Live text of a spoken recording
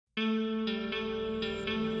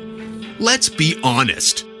Let's be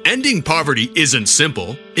honest. Ending poverty isn't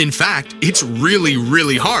simple. In fact, it's really,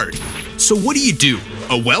 really hard. So what do?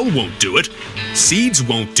 A well won't do it. Seeds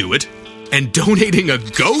won't do it. And donating a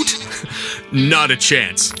goat? Not a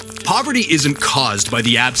chance. Poverty isn't caused by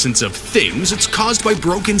the absence of things, it's caused by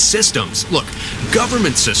broken systems. Look,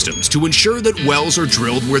 government systems to ensure that wells are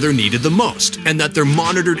drilled where they're needed the most, and that they're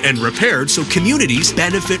monitored and repaired so communities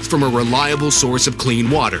benefit from a reliable source of clean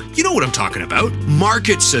water. You know what I'm talking about.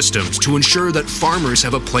 Market systems to ensure that farmers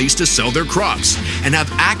have a place to sell their crops, and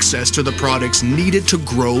have access to the products needed to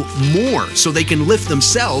grow more so they can lift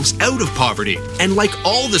themselves out of poverty. And like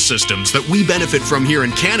all the systems that we benefit from here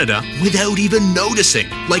in Canada without even noticing,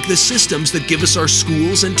 like the systems that give us our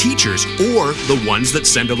schools and teachers, or the ones that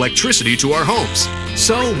send electricity to our homes.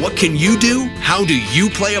 So, what can you do? How do you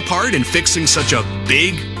play a part in fixing such a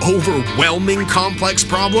big, overwhelming, complex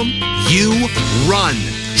problem? You run.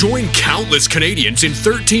 Join countless Canadians in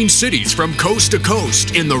 13 cities from coast to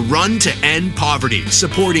coast in the Run to End Poverty,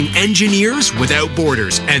 supporting Engineers Without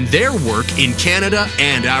Borders and their work in Canada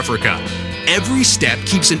and Africa. Every step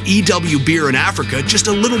keeps an EW beer in Africa just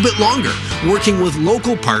a little bit longer, working with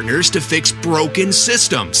local partners to fix broken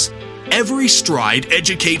systems. Every stride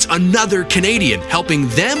educates another Canadian, helping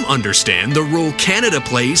them understand the role Canada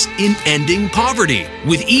plays in ending poverty.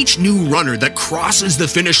 With each new runner that crosses the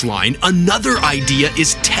finish line, another idea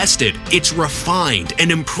is tested, it's refined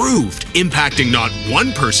and improved, impacting not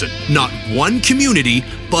one person, not one community,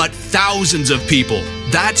 but thousands of people.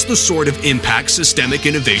 That's the sort of impact systemic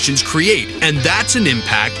innovations create, and that's an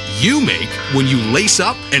impact you make when you lace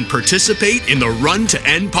up and participate in the Run to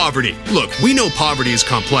End Poverty. Look, we know poverty is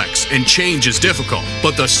complex and change is difficult,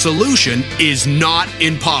 but the solution is not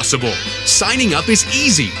impossible. Signing up is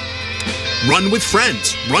easy. Run with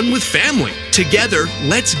friends, run with family. Together,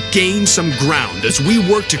 let's gain some ground as we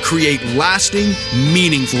work to create lasting,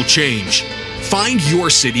 meaningful change. Find your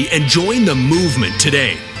city and join the movement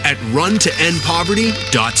today at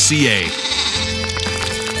runtoendpoverty.ca.